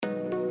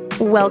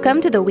Welcome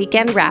to the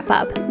Weekend Wrap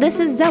Up. This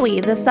is Zoe,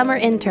 the summer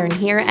intern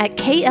here at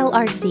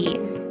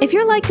KLRC. If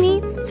you're like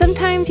me,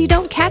 sometimes you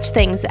don't catch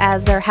things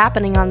as they're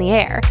happening on the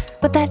air,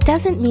 but that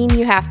doesn't mean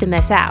you have to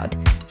miss out.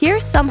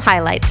 Here's some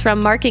highlights from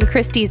Mark and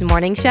Christy's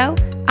morning show,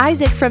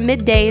 Isaac from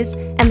Middays,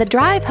 and the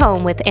drive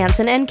home with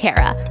Ansen and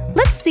Kara.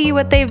 Let's see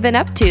what they've been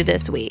up to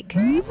this week.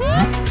 All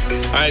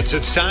right, so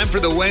it's time for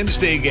the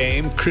Wednesday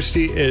game.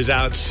 Christy is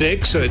out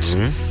sick, so it's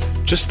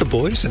just the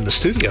boys in the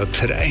studio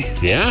today.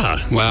 Yeah.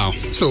 Wow.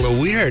 It's a little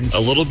weird. A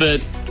little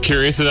bit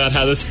curious about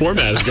how this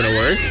format is going to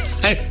work.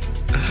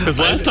 Because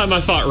last time I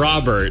fought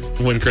Robert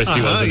when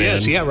Christy wasn't in.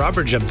 Yeah,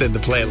 Robert jumped in to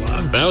play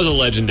along. That was a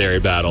legendary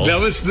battle. That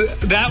was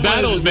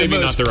the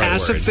most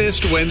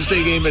pacifist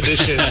Wednesday game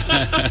edition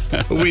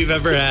we've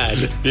ever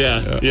had.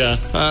 Yeah.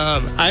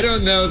 I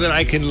don't know that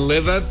I can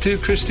live up to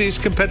Christy's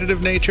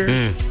competitive nature,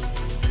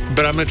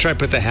 but I'm going to try to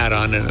put the hat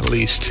on and at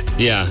least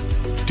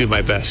do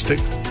my best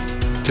to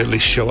at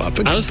least show up.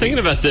 I was thinking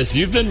about this.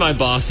 You've been my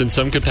boss in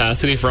some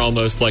capacity for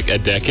almost like a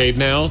decade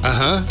now.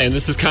 And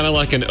this is kind of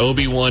like an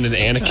Obi-Wan and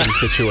Anakin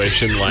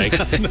situation. Like,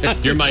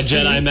 you're my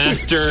Jedi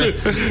Master.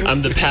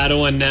 I'm the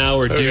Padawan now.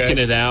 We're duking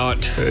it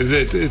out.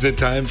 Is it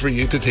time for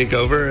you to take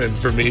over and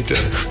for me to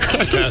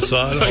pass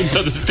on? I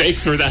know the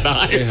stakes were that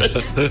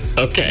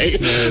high. Okay.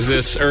 Is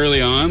this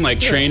early on, like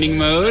training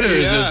mode, or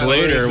is this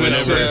later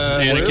whenever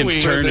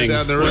Anakin's turning?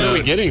 What are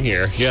we getting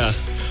here? Yeah.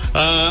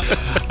 All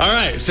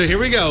right, so here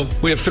we go.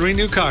 We have 3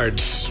 new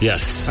cards.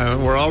 Yes.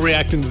 We're all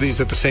reacting to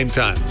these at the same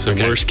time. So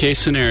worst case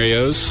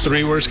scenarios.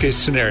 3 worst case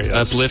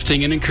scenarios.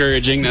 Uplifting and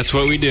encouraging. That's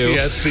what we do.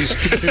 Yes, these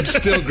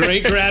instill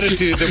great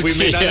gratitude that we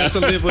may not have to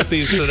live with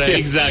these today.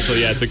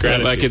 Exactly. Yeah, it's a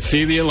gratitude. I could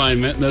see the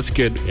alignment. That's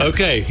good. Yeah.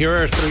 Okay, here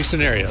are 3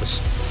 scenarios.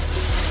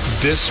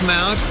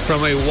 Dismount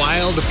from a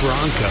wild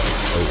bronco.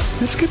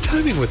 That's good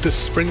timing with this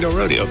Springdale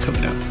Rodeo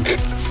coming up.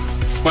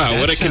 Wow,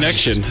 what a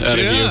connection out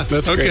of you.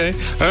 That's okay.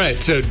 Great. All right,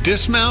 so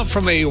dismount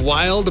from a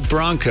wild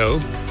bronco.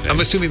 Okay. I'm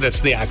assuming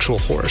that's the actual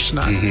horse,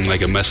 not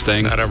like a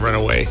Mustang. Not a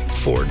runaway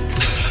Ford.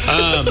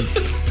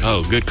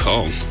 Oh, good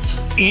call.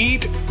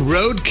 Eat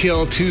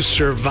roadkill to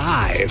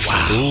survive.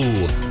 Wow.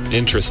 Ooh,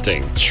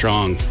 interesting.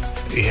 Strong.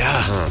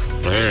 Yeah.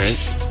 All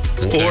right.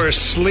 Okay. Or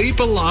sleep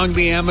along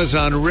the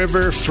Amazon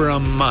River for a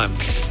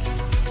month.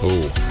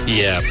 Oh.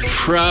 Yeah,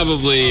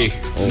 probably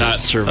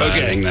not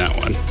surviving that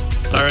one.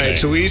 All right,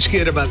 so we each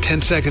get about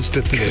 10 seconds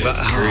to think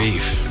about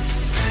grief.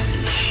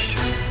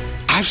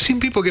 I've seen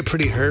people get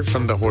pretty hurt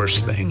from the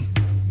horse thing.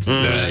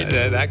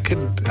 That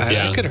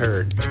could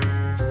hurt.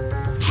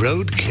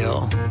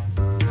 Roadkill.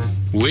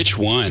 Which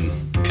one?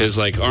 Because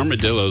like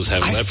armadillos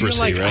have leprosy, I feel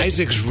like right?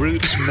 Isaac's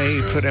roots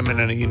may put him in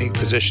a unique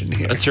position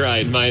here. That's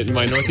right. My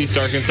Northeast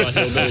Arkansas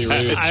hillbilly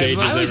roots changes.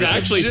 I was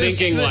actually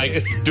thinking,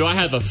 like, do I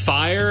have a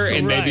fire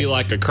and maybe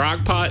like a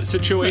crock pot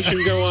situation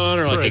go on,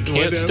 or like a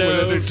camp stove?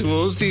 What other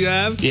tools do you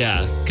have?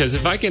 Yeah, because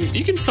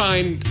you can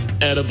find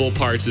edible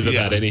parts of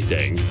about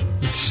anything.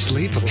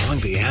 Sleep along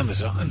the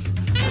Amazon.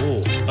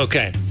 Ooh.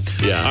 Okay.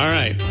 Yeah. All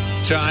right.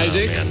 So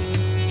Isaac,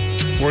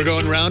 we're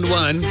going round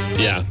 1.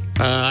 Yeah.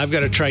 I've got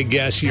to try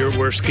guess your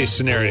worst case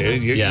scenario.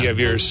 You have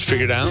yours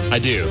figured out? I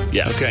do,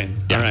 yes. Okay,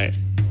 yeah. All right.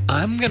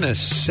 I'm going to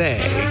say,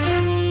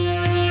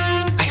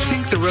 I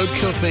think the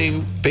roadkill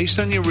thing, based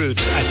on your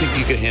roots, I think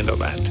you could handle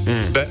that.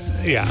 But,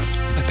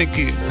 I think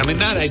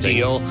not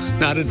ideal,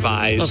 not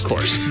advised. Of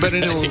course. But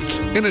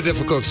in a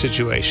difficult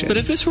situation. But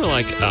if this were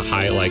like a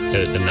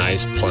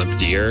nice plump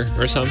deer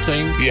or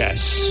something.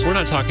 Yes. We're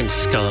not talking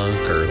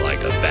skunk or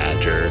like a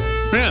badger.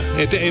 Yeah,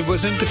 it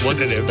wasn't definitive.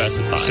 Wasn't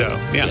specified. So,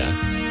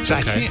 So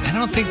I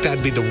don't think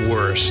that'd be the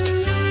worst.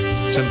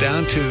 So I'm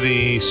down to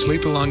the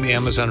sleep along the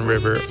Amazon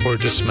River or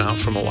dismount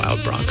from a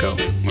wild bronco.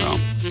 Well,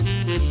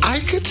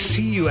 I could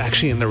see you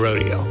actually in the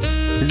rodeo.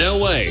 No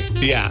way.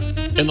 Yeah.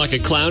 In like a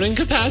clowning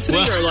capacity,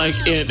 or like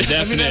in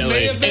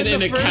definitely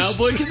in a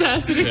cowboy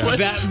capacity? Yeah.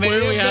 That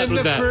may have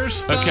been the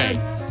first thought. Okay.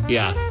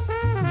 Yeah.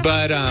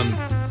 But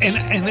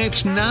and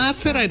it's not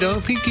that I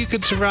don't think you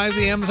could survive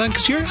the Amazon,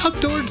 because you're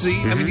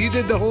outdoorsy. I mean, you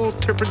did the whole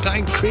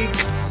Turpentine Creek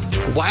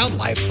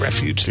wildlife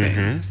refuge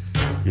thing.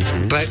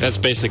 But that's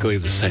basically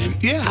the same.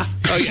 Yeah.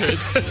 Oh yeah.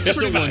 It's a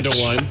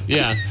 1-to-1.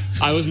 Yeah.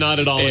 I was not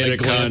at all in a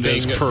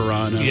glamping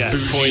piranha,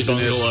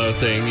 poisonous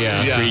thing.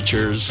 Yeah.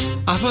 Creatures.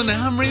 Well,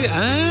 now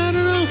I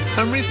don't know.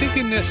 I'm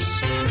rethinking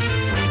this.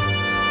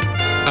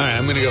 All right,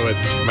 I'm going to go with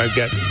my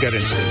gut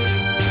instinct.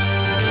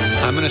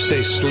 I'm going to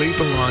say sleep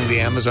along the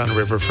Amazon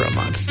River for a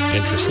month.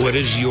 Interesting. What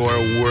is your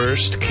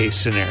worst case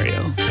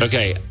scenario?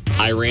 Okay,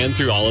 I ran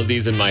through all of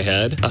these in my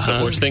head.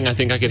 The worst thing I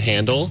think I could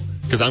handle,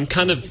 because I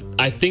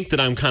think that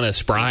I'm kind of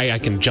spry. I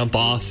can jump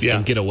off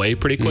and get away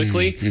pretty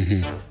quickly.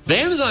 The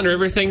Amazon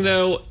River thing,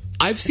 though,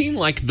 I've seen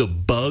like the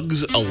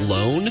bugs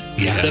alone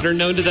that are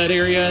known to that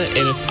area,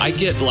 and if I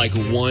get like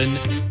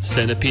 1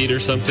 centipede or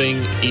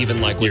something,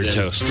 even like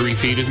within 3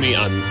 feet of me,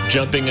 I'm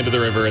jumping into the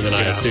river, and then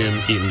I assume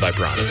eaten by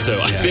piranhas.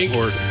 So I think,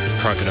 or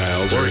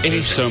crocodiles, or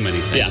so many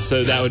things. Yeah,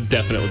 so that would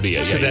definitely be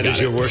it. So that is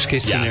your worst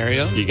case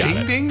scenario. You got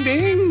it. Ding, ding,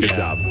 ding. Good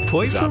job.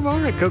 Point for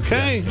Mark.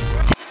 Okay.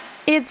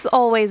 It's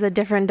always a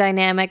different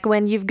dynamic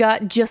when you've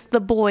got just the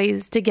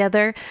boys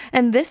together,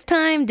 and this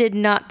time did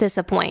not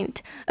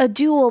disappoint. A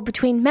duel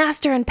between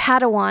Master and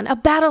Padawan, a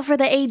battle for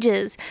the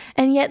ages,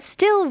 and yet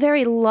still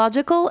very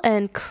logical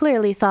and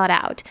clearly thought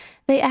out.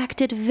 They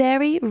acted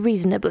very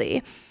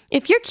reasonably.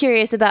 If you're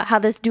curious about how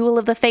this Duel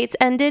of the Fates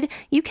ended,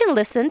 you can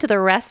listen to the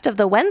rest of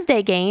the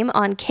Wednesday game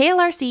on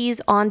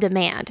KLRC's On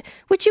Demand,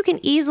 which you can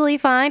easily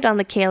find on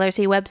the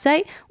KLRC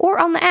website or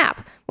on the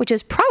app, which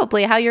is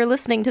probably how you're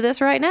listening to this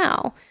right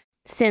now.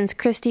 Since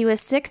Christy was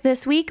sick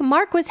this week,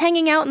 Mark was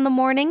hanging out in the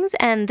mornings,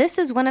 and this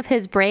is one of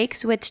his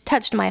breaks, which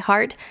touched my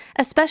heart,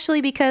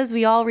 especially because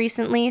we all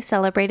recently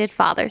celebrated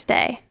Father's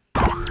Day.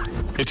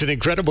 It's an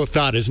incredible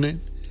thought, isn't it?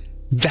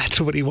 That's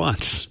what he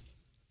wants.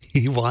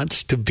 He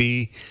wants to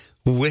be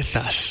with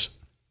us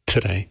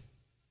today.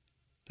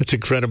 That's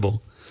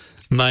incredible.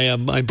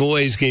 My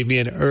boys gave me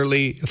an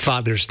early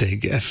Father's Day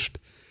gift.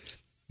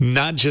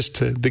 Not just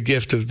the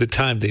gift of the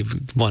time they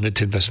wanted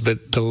to invest,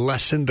 but the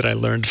lesson that I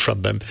learned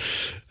from them.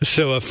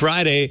 So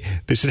Friday,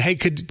 they said, hey,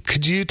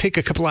 could you take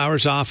a couple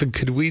hours off and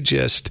could we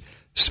just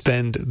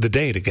spend the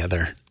day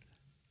together?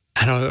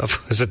 And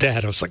as a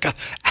dad, I was like,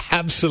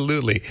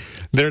 absolutely.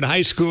 They're in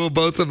high school,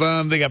 both of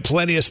them. They got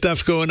plenty of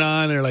stuff going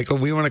on. They're like,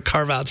 we want to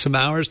carve out some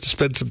hours to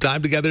spend some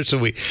time together. So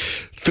we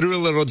threw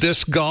a little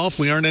disc golf.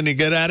 We aren't any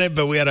good at it,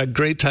 but we had a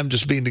great time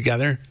just being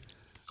together.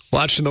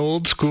 Watched an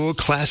old school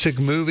classic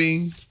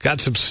movie, got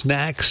some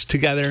snacks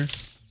together.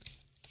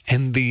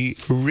 And the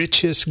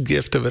richest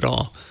gift of it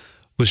all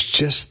was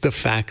just the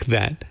fact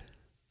that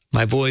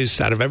my boys,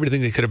 out of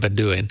everything they could have been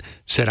doing,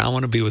 said, I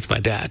want to be with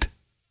my dad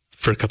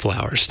for a couple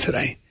hours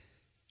today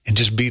and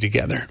just be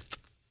together.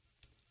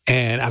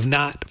 And I've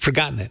not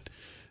forgotten it.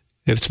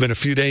 It's been a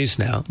few days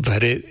now,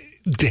 but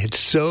it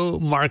so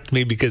marked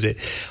me because it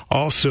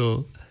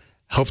also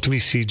helped me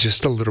see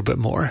just a little bit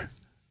more.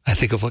 I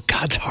think of what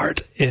God's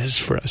heart is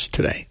for us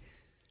today.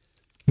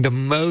 The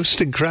most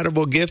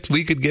incredible gift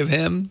we could give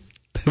him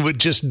that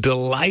would just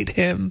delight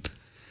him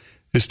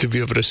is to be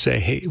able to say,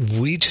 hey,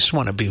 we just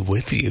want to be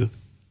with you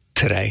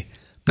today.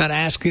 Not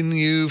asking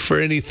you for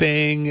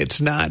anything.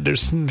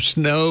 There's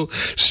no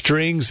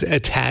strings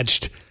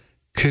attached.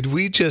 Could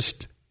we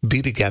just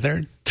be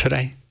together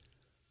today?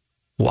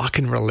 Walk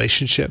in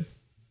relationship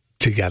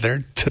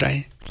together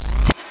today?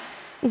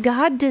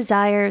 God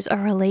desires a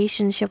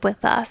relationship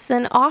with us,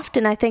 and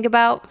often I think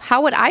about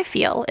how would I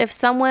feel if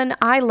someone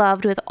I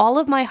loved with all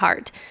of my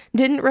heart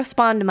didn't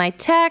respond to my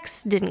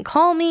texts, didn't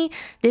call me,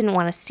 didn't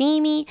want to see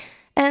me,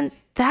 and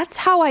that's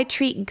how I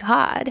treat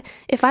God.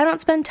 If I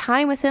don't spend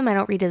time with him, I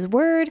don't read his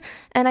word,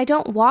 and I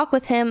don't walk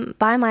with him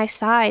by my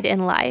side in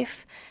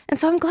life. And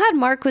so I'm glad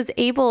Mark was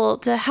able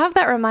to have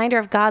that reminder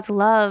of God's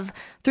love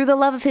through the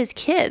love of his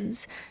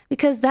kids,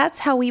 because that's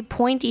how we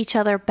point each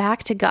other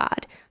back to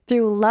God,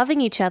 through loving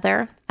each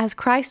other as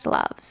Christ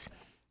loves.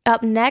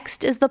 Up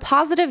next is the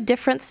positive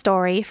difference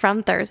story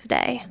from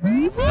Thursday.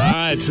 All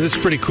right, so this is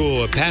pretty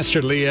cool.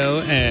 Pastor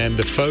Leo and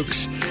the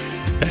folks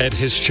at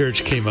his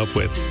church came up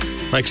with.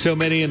 Like so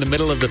many in the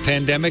middle of the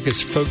pandemic, as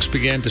folks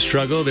began to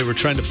struggle, they were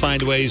trying to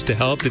find ways to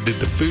help. They did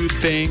the food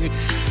thing.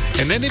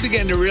 And then they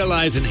began to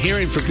realize, and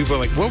hearing from people,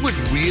 like, what would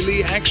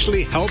really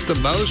actually help the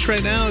most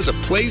right now is a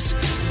place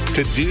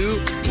to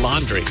do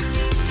laundry.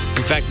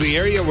 In fact, the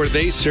area where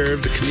they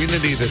serve, the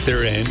community that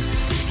they're in,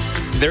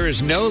 there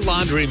is no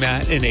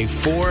laundromat in a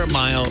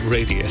 4-mile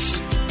radius.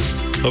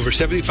 Over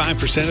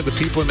 75% of the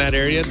people in that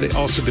area, they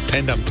also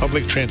depend on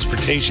public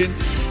transportation.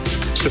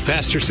 So the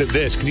pastor said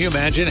this, can you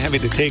imagine having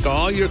to take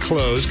all your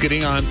clothes,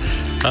 getting on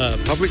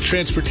public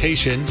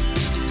transportation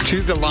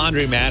to the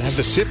laundromat, have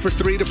to sit for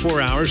 3 to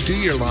 4 hours, do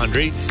your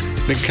laundry,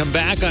 then come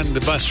back on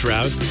the bus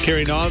route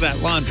carrying all that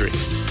laundry.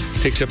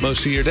 Takes up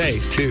most of your day,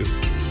 too.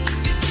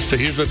 So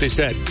here's what they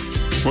said.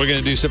 We're going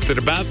to do something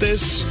about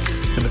this.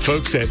 And the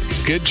folks at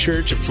Good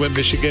Church of Flint,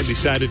 Michigan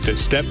decided to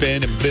step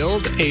in and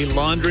build a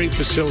laundry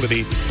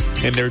facility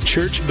in their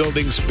church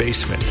building's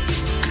basement.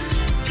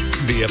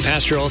 The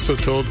pastor also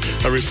told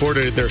a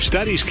reporter there are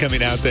studies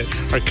coming out that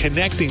are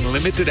connecting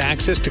limited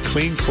access to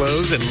clean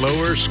clothes and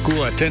lower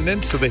school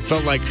attendance. So they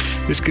felt like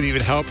this could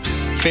even help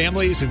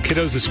families and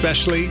kiddos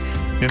especially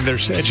in their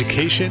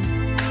education.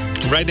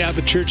 Right now,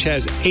 the church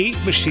has 8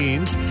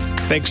 machines,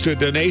 thanks to a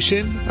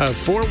donation of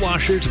 4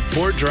 washers and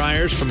 4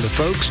 dryers from the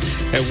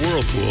folks at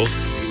Whirlpool.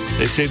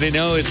 They say they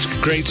know it's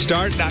a great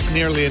start, not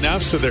nearly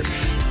enough, so they're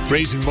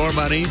raising more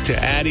money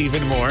to add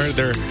even more.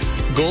 Their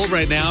goal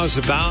right now is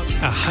about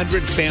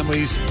 100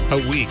 families a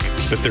week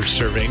that they're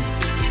serving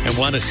and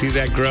want to see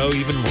that grow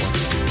even more.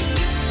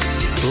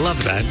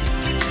 Love that.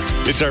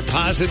 It's our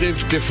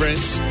positive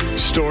difference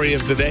story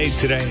of the day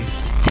today.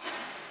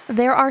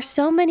 There are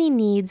so many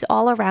needs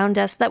all around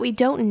us that we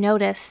don't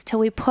notice till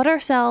we put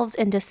ourselves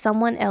into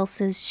someone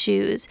else's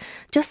shoes,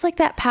 just like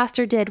that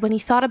pastor did when he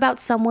thought about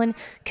someone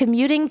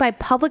commuting by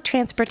public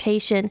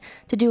transportation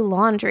to do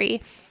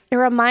laundry. It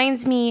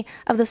reminds me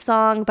of the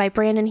song by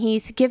Brandon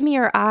Heath, Give Me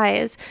Your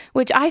Eyes,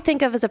 which I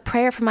think of as a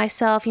prayer for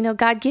myself.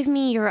 God, give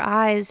me your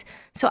eyes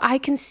so I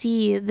can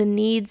see the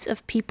needs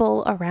of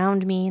people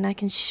around me and I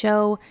can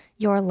show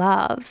your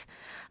love.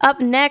 Up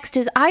next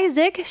is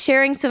Isaac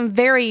sharing some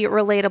very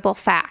relatable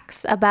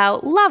facts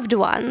about loved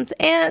ones,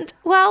 and,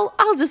 well,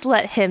 I'll just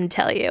let him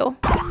tell you.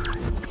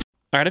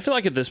 All right, I feel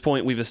like at this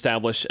point we've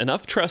established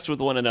enough trust with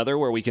one another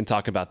where we can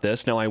talk about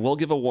this. Now, I will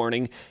give a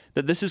warning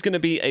that this is going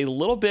to be a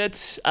little bit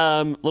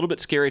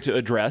scary to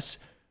address,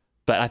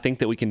 but I think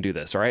that we can do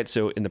this, all right?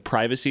 So in the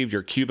privacy of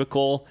your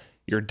cubicle,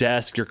 your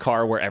desk, your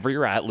car, wherever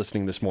you're at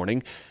listening this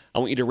morning, I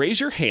want you to raise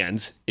your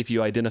hands if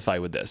you identify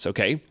with this,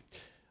 okay?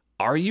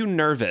 Are you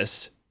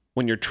nervous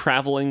when you're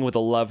traveling with a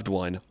loved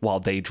one while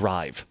they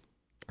drive?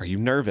 Are you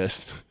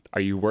nervous? Are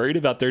you worried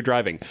about their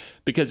driving?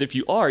 Because if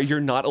you are, you're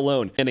not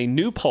alone. In a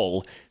new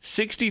poll,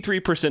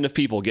 63% of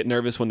people get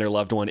nervous when their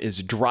loved one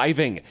is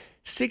driving.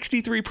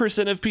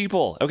 63% of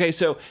people. Okay,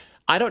 so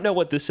I don't know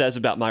what this says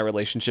about my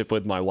relationship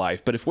with my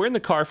wife, but if we're in the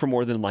car for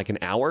more than like an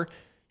hour,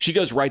 she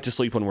goes right to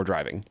sleep when we're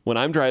driving. When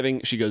I'm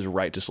driving, she goes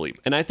right to sleep.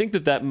 And I think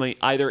that might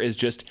either is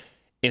just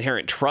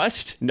inherent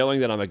trust, knowing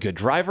that I'm a good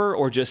driver,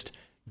 or just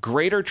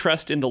greater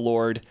trust in the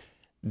Lord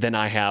than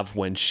I have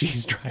when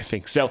she's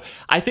driving. So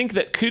I think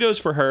that kudos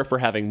for her for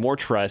having more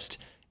trust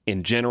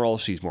in general.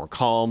 She's more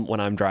calm when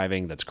I'm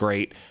driving. That's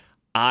great.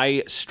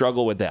 I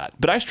struggle with that,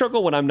 but I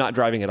struggle when I'm not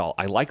driving at all.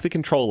 I like the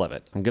control of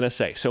it, I'm going to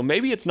say. So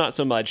maybe it's not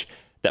so much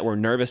that we're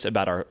nervous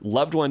about our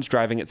loved ones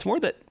driving. It's more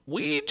that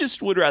we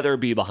just would rather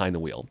be behind the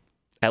wheel.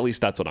 At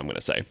least that's what I'm going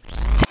to say.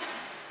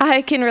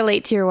 I can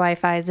relate to your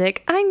wife,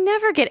 Isaac. I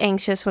never get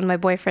anxious when my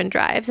boyfriend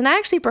drives, and I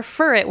actually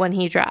prefer it when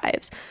he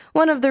drives.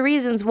 One of the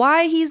reasons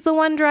why he's the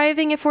one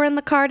driving if we're in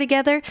the car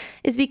together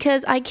is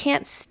because I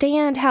can't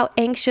stand how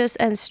anxious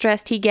and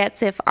stressed he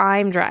gets if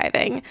I'm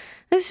driving.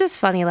 It's just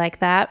funny like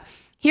that.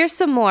 Here's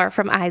some more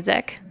from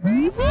Isaac.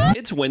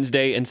 It's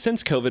Wednesday, and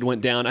since COVID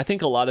went down, I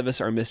think a lot of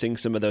us are missing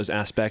some of those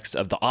aspects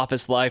of the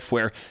office life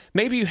where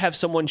maybe you have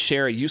someone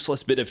share a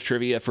useless bit of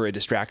trivia for a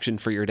distraction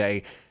for your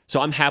day. So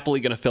I'm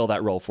happily going to fill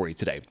that role for you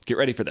today. Get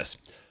ready for this.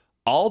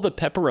 All the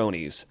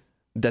pepperonis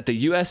that the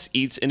U.S.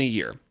 eats in a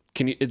year.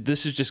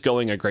 This is just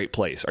going a great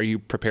place. Are you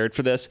prepared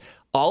for this?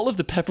 All of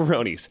the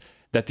pepperonis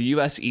that the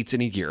U.S. eats in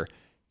a year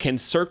can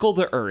circle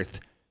the earth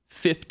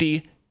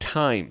 50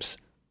 times.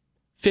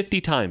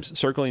 50 times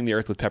circling the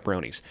earth with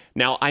pepperonis.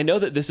 Now, I know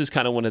that this is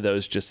kind of one of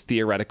those just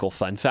theoretical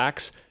fun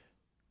facts,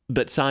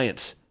 but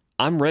science,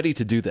 I'm ready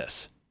to do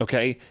this,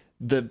 okay?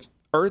 The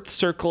earth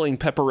circling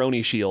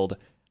pepperoni shield,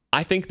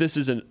 I think this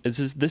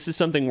is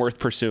something worth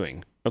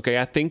pursuing, okay?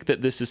 I think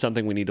that this is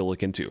something we need to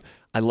look into.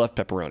 I love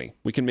pepperoni.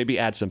 We can maybe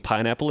add some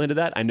pineapple into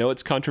that. I know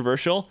it's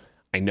controversial.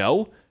 I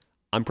know.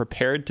 I'm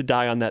prepared to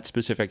die on that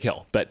specific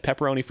hill, but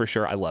pepperoni for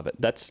sure, I love it.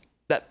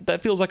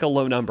 That feels like a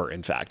low number,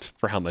 in fact,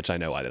 for how much I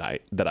know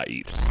that I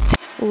eat.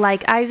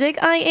 Like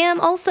Isaac, I am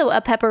also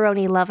a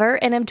pepperoni lover,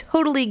 and I'm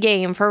totally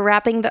game for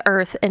wrapping the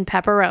earth in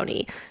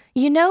pepperoni.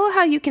 You know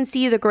how you can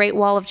see the Great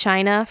Wall of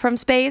China from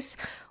space?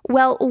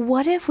 Well,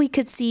 what if we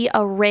could see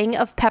a ring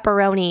of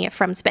pepperoni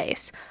from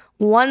space?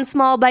 One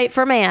small bite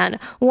for man,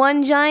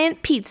 one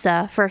giant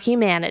pizza for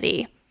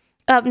humanity.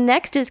 Up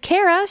next is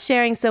Kara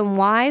sharing some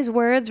wise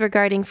words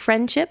regarding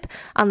friendship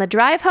on the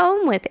drive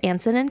home with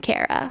Ansen and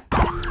Kara.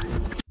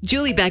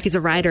 Julie Beck is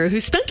a writer who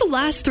spent the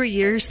last 3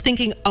 years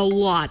thinking a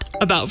lot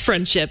about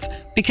friendship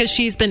because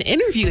she's been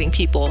interviewing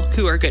people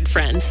who are good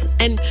friends.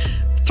 And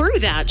through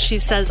that, she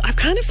says, I've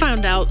kind of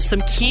found out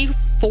some key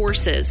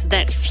forces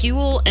that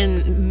fuel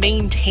and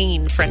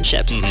maintain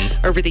friendships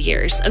over the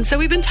years. And so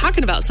we've been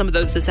talking about some of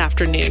those this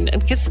afternoon, and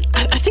because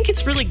I think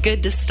it's really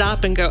good to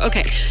stop and go,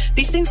 okay,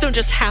 these things don't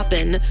just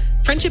happen.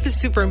 Friendship is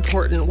super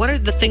important. What are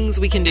the things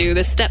we can do,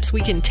 the steps we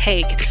can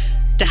take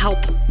to help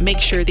make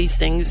sure these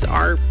things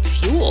are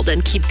fueled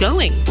and keep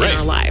going in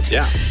our lives?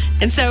 Yeah.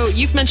 And so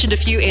you've mentioned a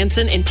few,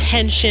 Ansen: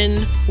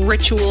 intention,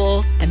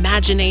 ritual,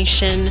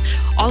 imagination,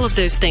 all of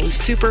those things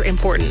super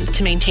important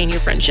to maintain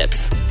your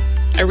friendships.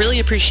 I really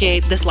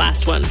appreciate this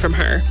last one from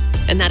her,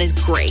 and that is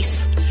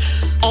grace.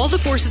 All the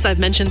forces I've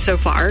mentioned so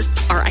far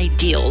are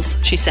ideals,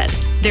 she said.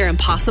 They're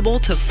impossible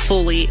to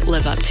fully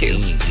live up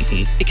to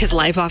because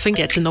life often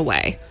gets in the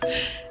way.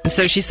 And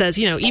so she says,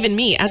 even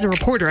me as a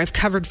reporter, I've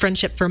covered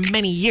friendship for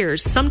many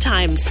years.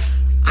 Sometimes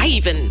I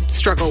even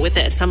struggle with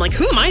this. I'm like,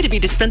 who am I to be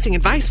dispensing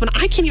advice when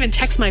I can't even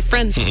text my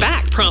friends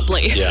back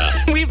promptly? Yeah.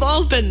 We've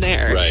all been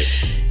there. Right.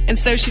 And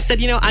so she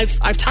said,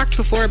 I've talked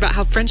before about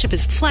how friendship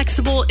is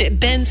flexible. It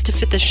bends to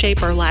fit the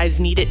shape our lives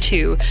need it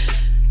to.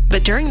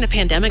 But during the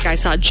pandemic, I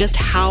saw just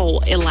how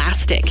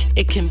elastic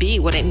it can be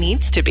when it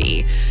needs to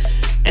be.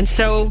 And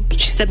so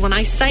she said, when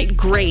I cite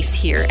grace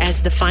here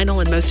as the final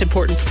and most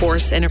important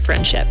force in a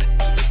friendship,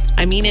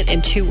 I mean it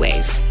in two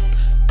ways.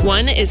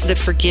 One is the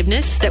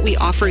forgiveness that we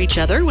offer each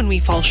other when we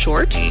fall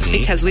short,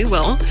 because we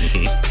will.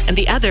 And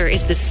the other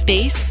is the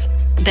space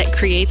that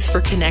creates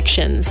for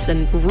connections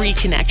and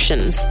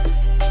reconnections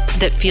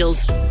that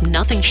feels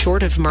nothing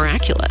short of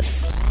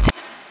miraculous.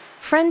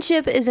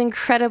 friendship is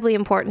incredibly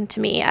important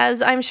to me,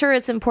 as I'm sure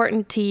it's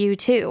important to you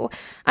too.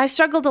 I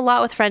struggled a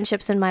lot with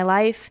friendships in my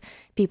life,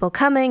 people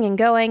coming and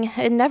going,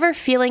 and never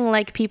feeling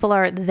like people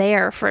are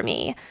there for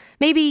me.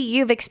 Maybe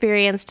you've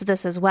experienced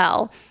this as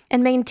well,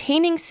 and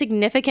maintaining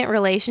significant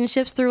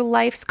relationships through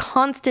life's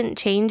constant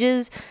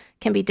changes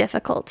can be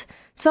difficult.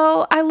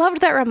 So I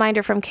loved that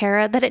reminder from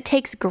Kara that it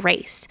takes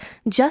grace,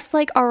 just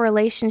like our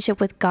relationship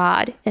with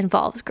God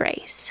involves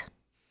grace.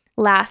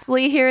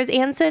 Lastly, here is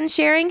Ansen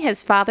sharing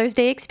his Father's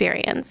Day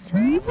experience.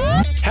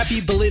 Happy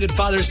belated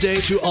Father's Day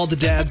to all the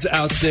dads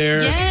out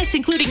there. Yes,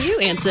 including you,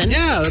 Ansen.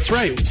 Yeah, that's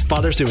right.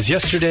 Father's Day was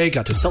yesterday.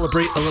 Got to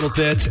celebrate a little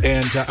bit.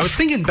 And I was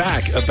thinking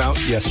back about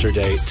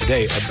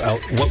today, about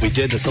what we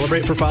did to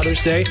celebrate for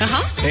Father's Day.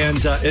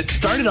 And it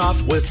started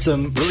off with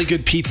some really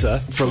good pizza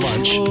for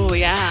lunch. Oh,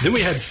 yeah. Then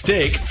we had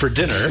steak for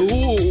dinner.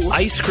 Ooh.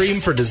 Ice cream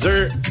for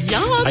dessert.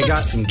 Yum. I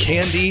got some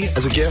candy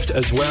as a gift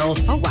as well.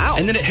 Oh, wow.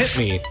 And then it hit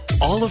me.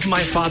 All of my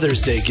Father's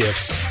Day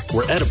gifts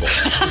were edible.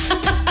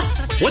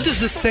 What does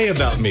this say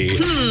about me?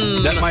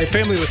 That my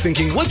family was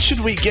thinking, what should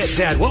we get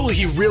Dad? What will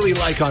he really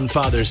like on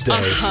Father's Day?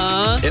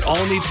 It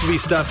all needs to be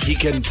stuff he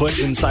can put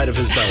inside of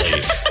his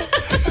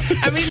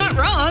belly. I mean, not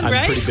wrong,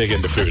 right? I'm pretty big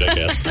into food, I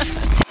guess.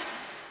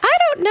 I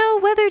don't know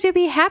whether to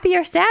be happy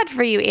or sad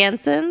for you,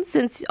 Ansen,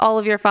 since all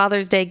of your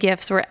Father's Day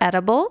gifts were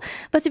edible.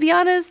 But to be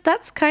honest,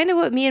 that's kind of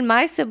what me and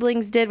my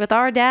siblings did with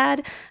our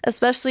dad,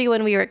 especially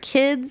when we were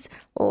kids.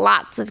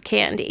 Lots of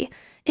candy.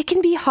 It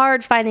can be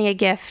hard finding a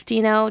gift,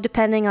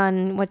 depending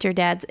on what your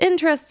dad's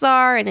interests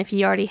are and if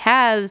he already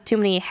has too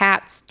many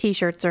hats,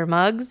 t-shirts, or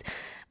mugs.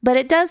 But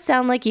it does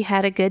sound like you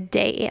had a good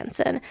day,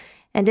 Ansen.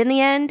 And in the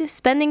end,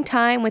 spending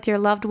time with your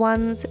loved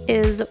ones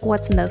is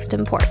what's most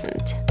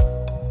important.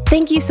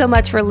 Thank you so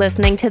much for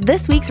listening to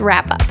this week's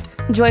wrap-up.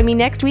 Join me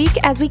next week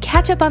as we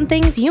catch up on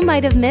things you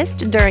might have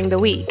missed during the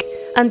week.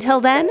 Until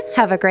then,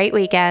 have a great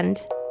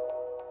weekend.